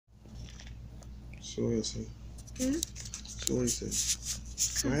So what you say? Hmm? So what you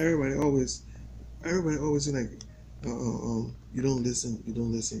say? Why everybody always say like, you don't listen, you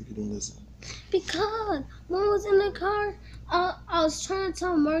don't listen, you don't listen. Because when I was in the car, I was trying to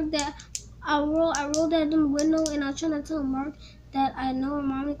tell Mark that I rolled out the window and I was trying to tell Mark that I know her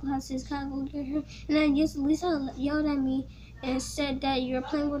mommy classes can't go get her. And then just Lisa yelled at me and said that you're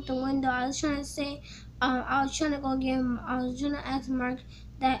playing with the window. I was trying to say, I was trying to go get. I was trying to ask Mark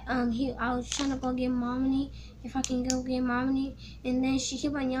that I was trying to go get mommy if I can go get mommy. And then she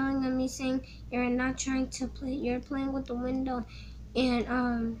kept on yelling at me saying, "You're not trying to play. You're playing with the window."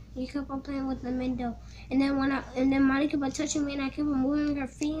 And he kept on playing with the window. And then Monica kept on touching me and I kept on moving her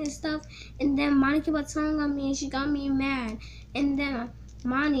feet and stuff. And then Monica kept on telling on me and she got me mad. And then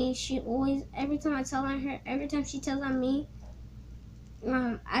Monty, she always every time she tells on me,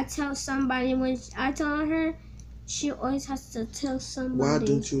 I tell somebody when I tell on her, she always has to tell somebody. Why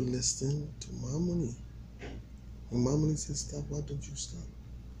don't you listen to Mommy? When Mommy says stop, why don't you stop?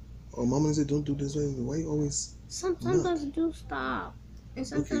 Or Mommy says don't do this way. Why you always? Sometimes not? I do stop. And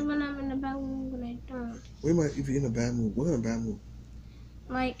sometimes when I'm in the bad mood, when I don't. Wait a minute, if you're in a bad mood, what in a bad mood?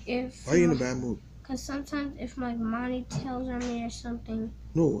 Like if. Why are you in a bad mood? Because sometimes if my mommy tells on me or something.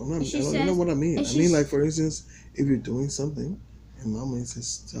 No, I'm not. I know what I mean. I mean, like for instance, if you're doing something and Mommy says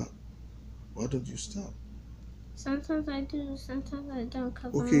stop, why don't you stop? Sometimes I do, sometimes I don't.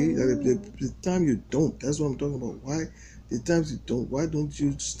 Okay, the time you don't, that's what I'm talking about. Why? The times you don't, why don't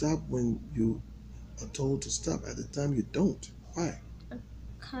you stop when you are told to stop? At the time you don't. Why?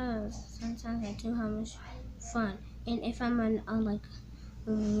 Because sometimes I do have much fun. And if I'm in like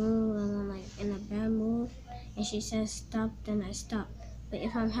a mood, I'm like in a bad mood, and she says stop, then I stop. But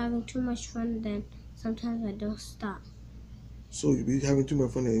if I'm having too much fun, then sometimes I don't stop. So you be having too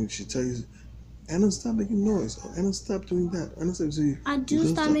much fun and she tells you, Anna, stop making noise. Or Anna, stop doing that. Anna, stop. So I do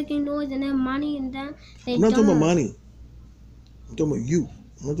stop making noise, and then money, and then they I'm not talking about money. I'm talking about you.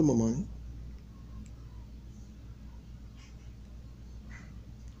 I'm not talking about money.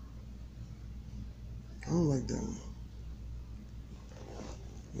 I don't like that one.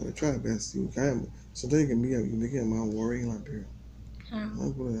 You gotta try your best. Sometimes you can be making a mind worrying like that. I'm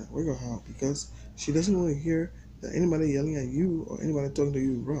not good at that. We're gonna help because she doesn't want to hear that anybody yelling at you or anybody talking to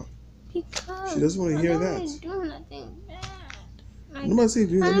you rough. Because She doesn't want to hear that. I don't do nothing bad. Like, Nobody saying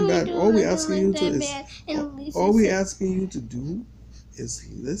doing nothing bad. All we asking you to is all we asking you to do is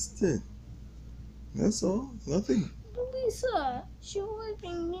listen. That's all. Nothing. Lisa, she always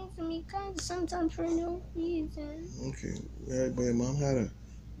been mean to me, kind of sometimes for no reason. Okay, but your mom had a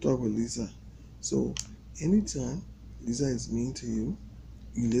talk with Lisa. So anytime Lisa is mean to you,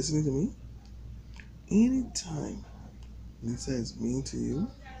 you listening to me? Anytime Lisa is mean to you,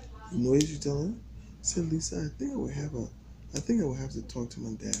 you know what you tell her? Say, Lisa, I think I will have to talk to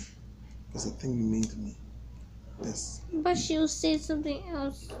my dad because I think you're mean to me. Yes. But she'll say something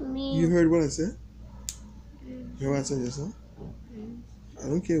else mean. You heard what I said? You heard what I said just now? I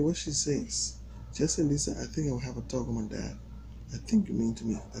don't care what she says. Just say, Lisa, I think I will have a talk with my dad. I think you're mean to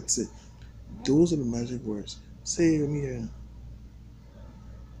me. That's it. Those are the magic words. Say it with me here.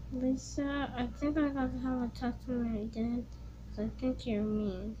 Lisa, I think I got to have a talk to my dad because I think you're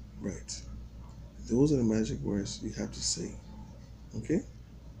mean. Right. Those are the magic words you have to say. Okay?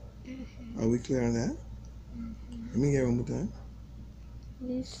 Are we clear on that? Let me hear it one more time.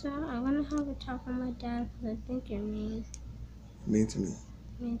 Lisa, I'm going to have a talk with my dad because I think you're mean. Mean to me.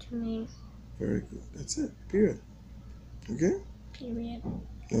 Mean to me. Very good. That's it. Period. Okay? Period.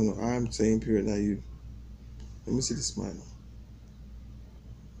 No, I'm saying period, not you. Let me see the smile.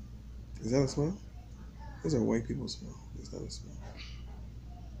 Is that a smile? Those are white people smile. Is that a smile?